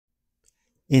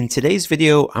In today's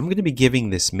video, I'm going to be giving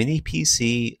this mini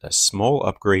PC a small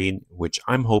upgrade, which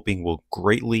I'm hoping will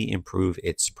greatly improve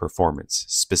its performance,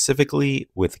 specifically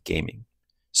with gaming.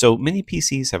 So mini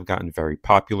PCs have gotten very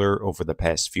popular over the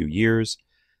past few years.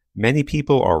 Many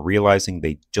people are realizing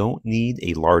they don't need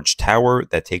a large tower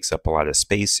that takes up a lot of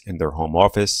space in their home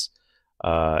office.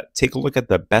 Take a look at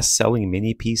the best-selling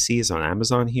mini PCs on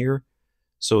Amazon here.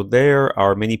 So there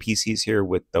are many PCs here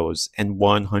with those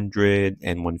N100,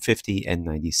 N150,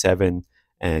 N97,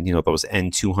 and those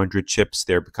N200 chips.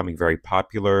 They're becoming very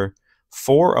popular.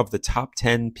 4 of the top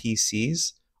 10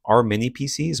 PCs are mini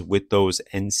PCs with those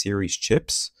N series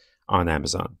chips on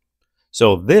Amazon.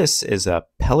 So this is a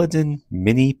Paladin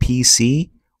mini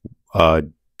PC W04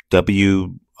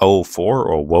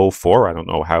 or WO4. I don't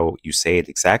know how you say it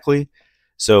exactly.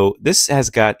 So this has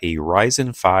got a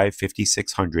Ryzen 5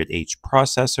 5600H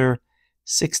processor,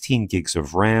 16 gigs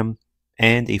of RAM,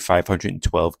 and a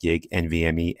 512 gig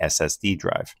NvMe SSD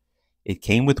drive. It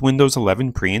came with Windows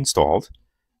 11 pre-installed.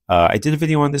 I did a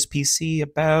video on this PC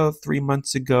about 3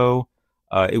 months ago.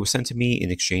 It was sent to me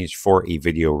in exchange for a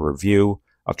video review.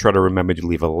 I'll try to remember to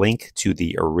leave a link to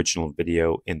the original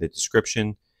video in the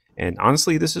description. And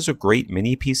honestly, this is a great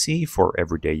mini PC for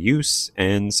everyday use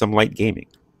and some light gaming.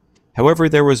 However,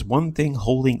 there was one thing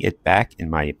holding it back, in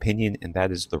my opinion, and that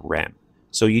is the RAM.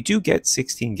 So you do get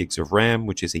 16 gigs of RAM,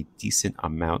 which is a decent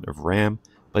amount of RAM,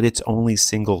 but it's only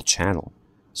single channel.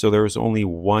 So there is only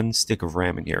one stick of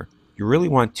RAM in here. You really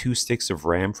want 2 sticks of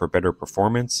RAM for better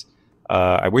performance.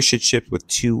 I wish it shipped with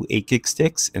 2 8 gig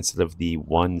sticks instead of the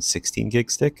one 16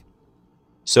 gig stick.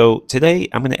 So today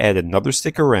I'm going to add another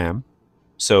stick of RAM.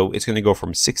 So it's going to go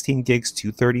from 16 gigs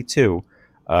to 32.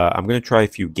 I'm going to try a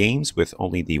few games with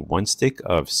only the one stick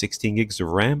of 16 gigs of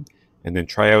RAM, and then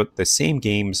try out the same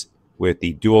games with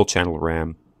the dual channel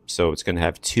RAM. So it's going to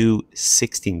have 2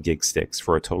 16 gig sticks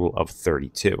for a total of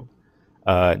 32.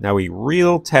 Now a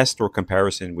real test or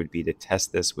comparison would be to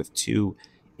test this with 2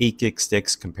 8 gig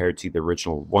sticks compared to the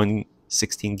original one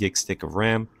 16 gig stick of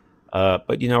RAM.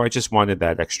 But I just wanted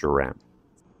that extra RAM.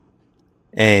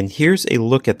 And here's a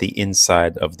look at the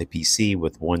inside of the PC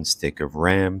with one stick of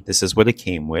RAM. This is what it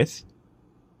came with.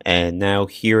 And now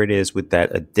here it is with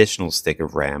that additional stick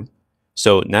of RAM.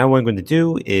 So now what I'm going to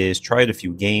do is try out a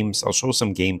few games. I'll show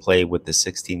some gameplay with the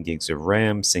 16 gigs of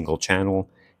RAM, single channel,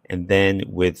 and then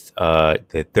with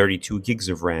the 32 gigs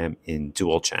of RAM in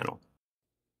dual channel.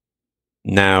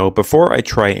 Now, before I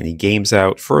try any games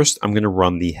out, first I'm going to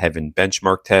run the Heaven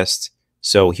benchmark test.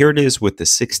 So here it is with the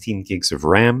 16 gigs of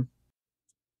RAM.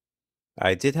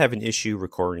 I did have an issue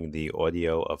recording the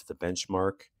audio of the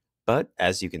benchmark, but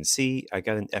as you can see, I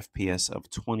got an FPS of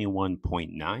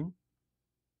 21.9.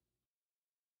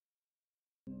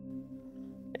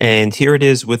 And here it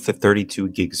is with the 32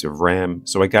 gigs of RAM.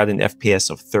 So I got an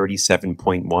FPS of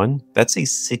 37.1. That's a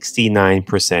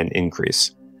 69%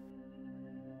 increase.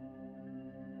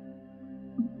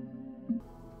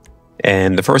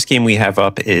 And the first game we have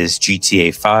up is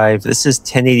GTA 5. This is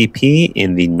 1080p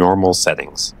in the normal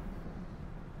settings.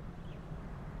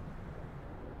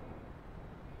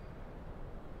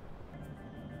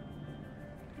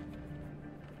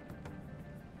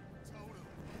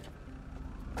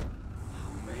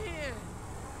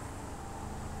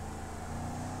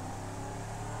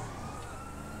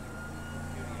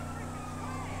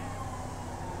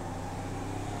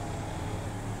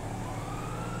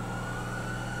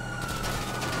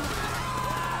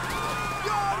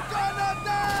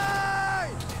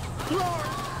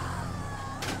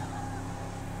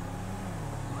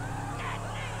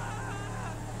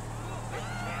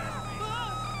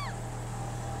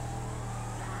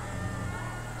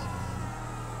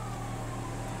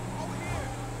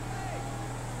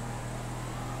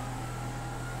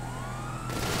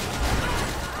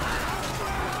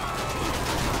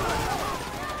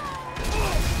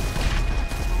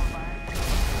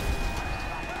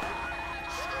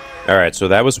 Alright, so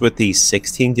that was with the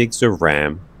 16 gigs of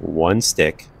RAM, one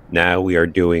stick. Now we are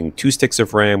doing 2 sticks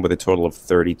of RAM with a total of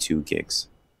 32 gigs.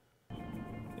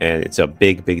 And it's a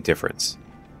big, big difference.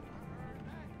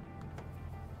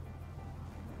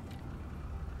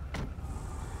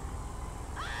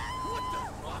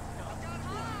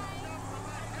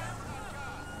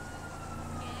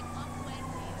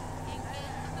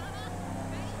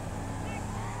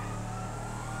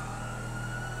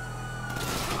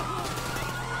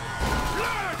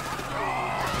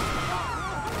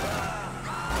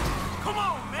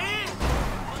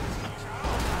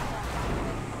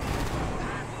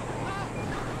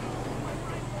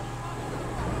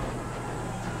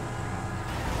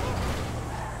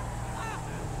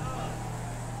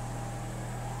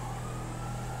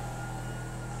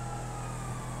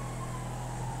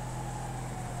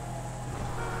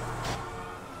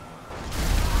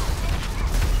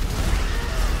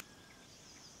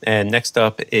 And next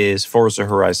up is Forza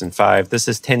Horizon 5. This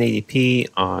is 1080p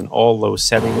on all low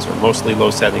settings, or mostly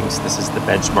low settings. This is the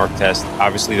benchmark test.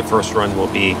 Obviously, the first run will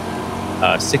be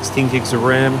 16 gigs of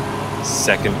RAM.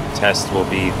 Second test will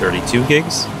be 32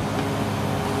 gigs.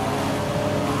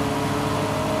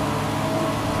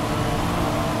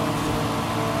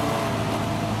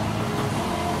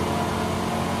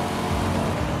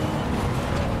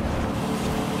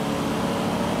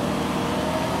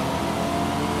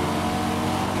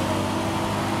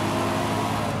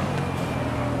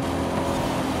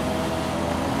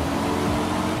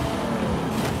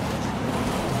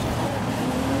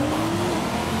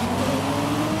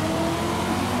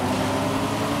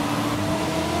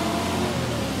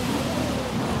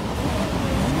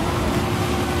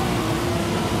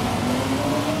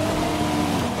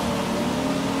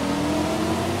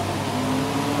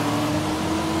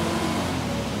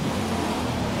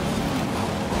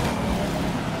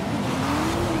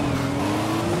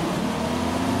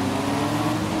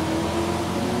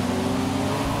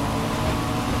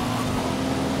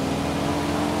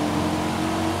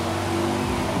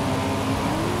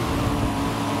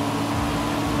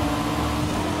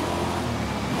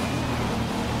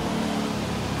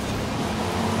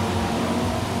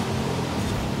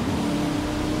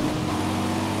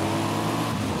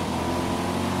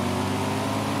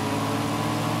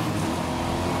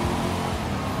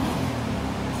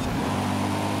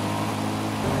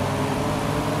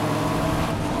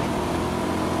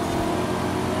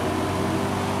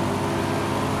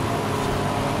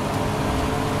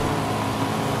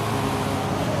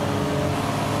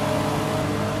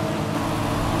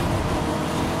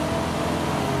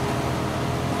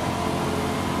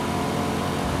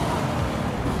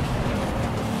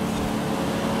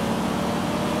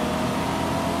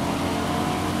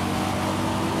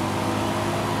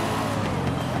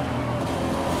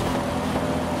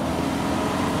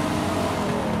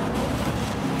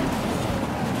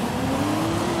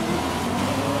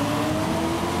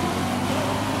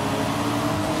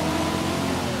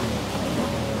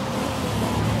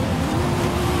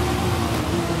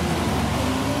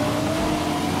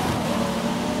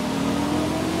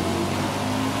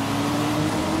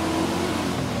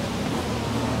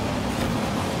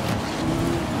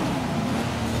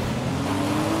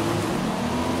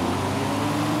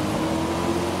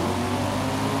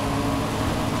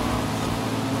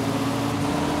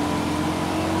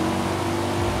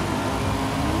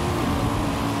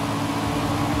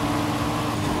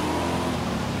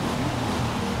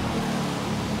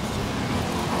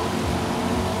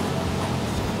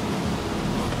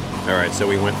 All right, so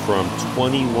we went from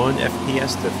 21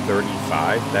 FPS to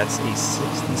 35. That's a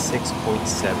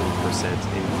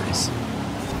 66.7% increase.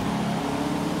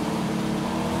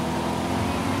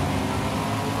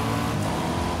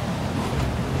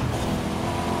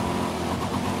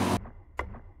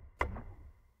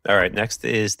 All right, next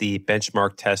is the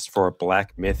benchmark test for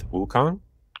Black Myth Wukong.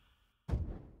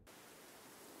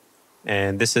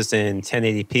 And this is in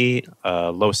 1080p,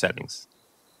 low settings.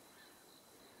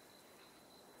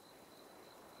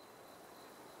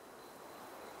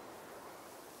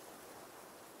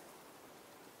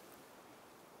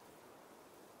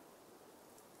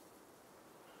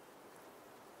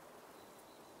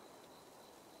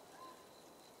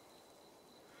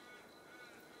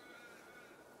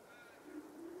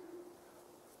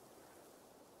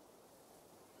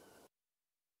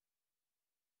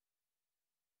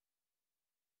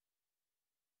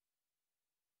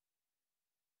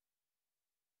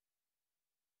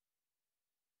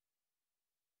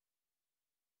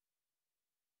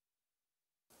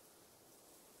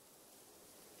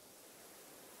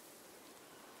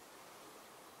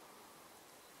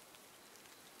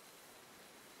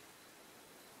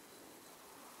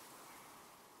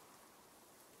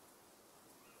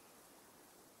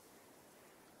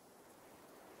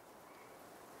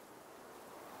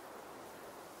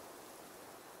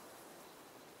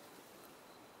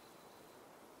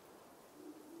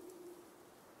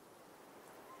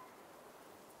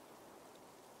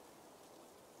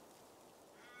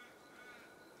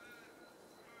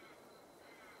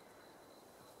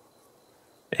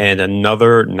 And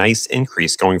another nice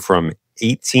increase going from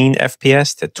 18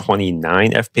 FPS to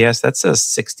 29 FPS. That's a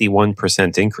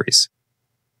 61% increase.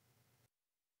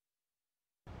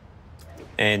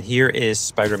 And here is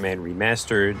Spider-Man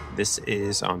Remastered. This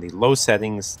is on the low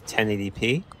settings,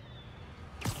 1080p.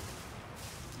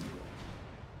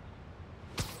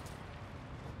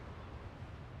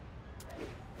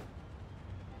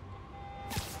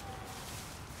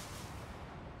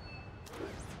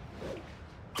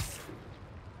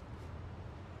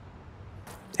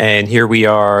 And here we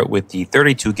are with the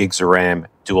 32 gigs of RAM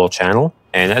dual channel.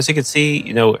 And as you can see,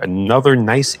 another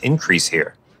nice increase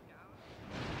here.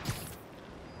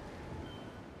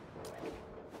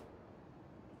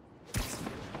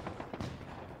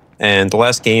 And the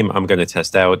last game I'm going to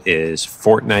test out is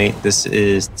Fortnite. This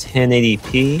is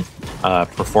 1080p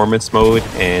performance mode,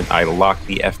 and I locked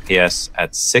the FPS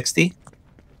at 60.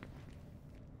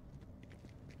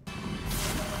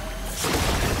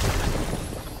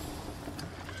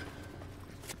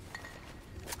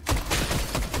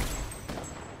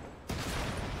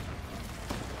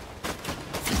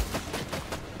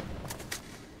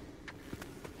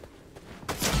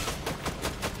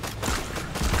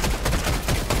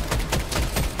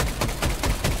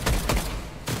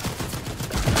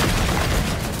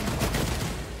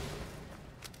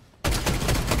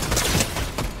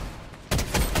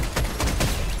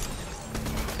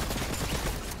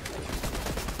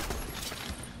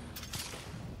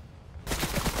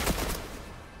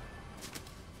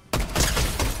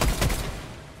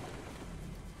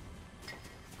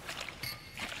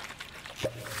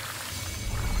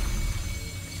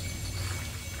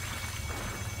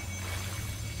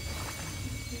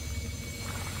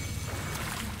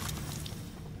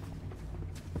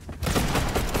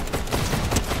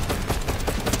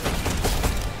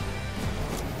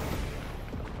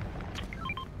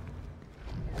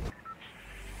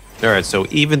 All right, so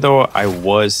even though I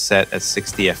was set at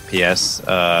 60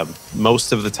 FPS,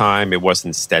 most of the time it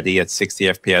wasn't steady at 60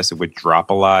 FPS. It would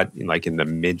drop a lot, like in the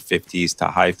mid 50s to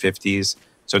high 50s.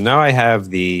 So now I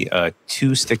have the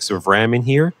 2 sticks of RAM in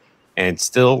here and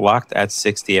still locked at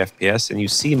 60 FPS. And you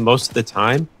see most of the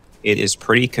time it is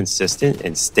pretty consistent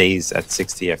and stays at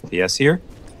 60 FPS here.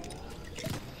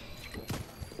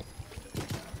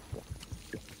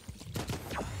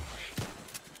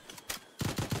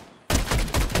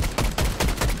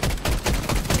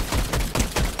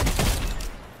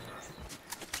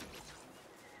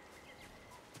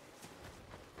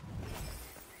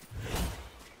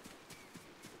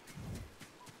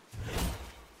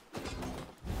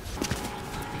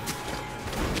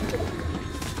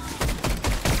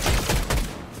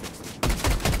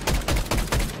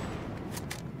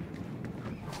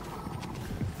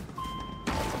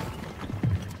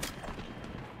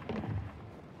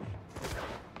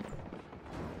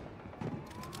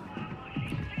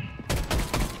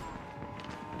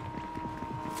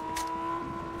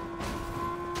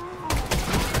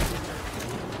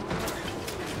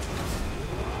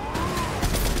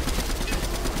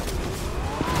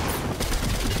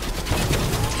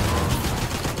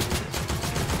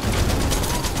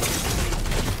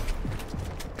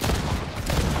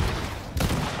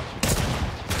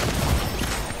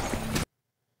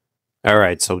 All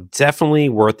right, so definitely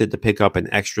worth it to pick up an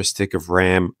extra stick of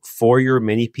RAM for your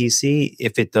mini PC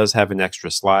if it does have an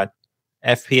extra slot.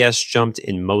 FPS jumped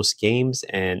in most games,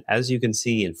 and as you can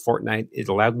see in Fortnite, it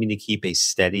allowed me to keep a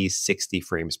steady 60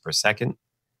 frames per second.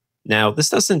 Now, this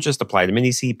doesn't just apply to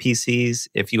mini C PCs.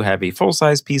 If you have a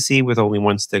full-size PC with only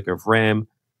 1 stick of RAM,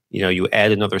 you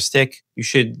add another stick, you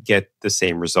should get the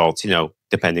same results,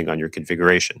 depending on your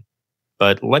configuration.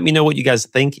 But let me know what you guys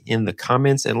think in the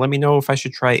comments, and let me know if I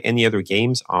should try any other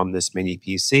games on this mini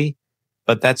PC.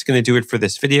 But that's going to do it for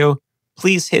this video.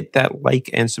 Please hit that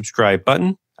like and subscribe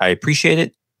button. I appreciate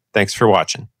it. Thanks for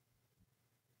watching.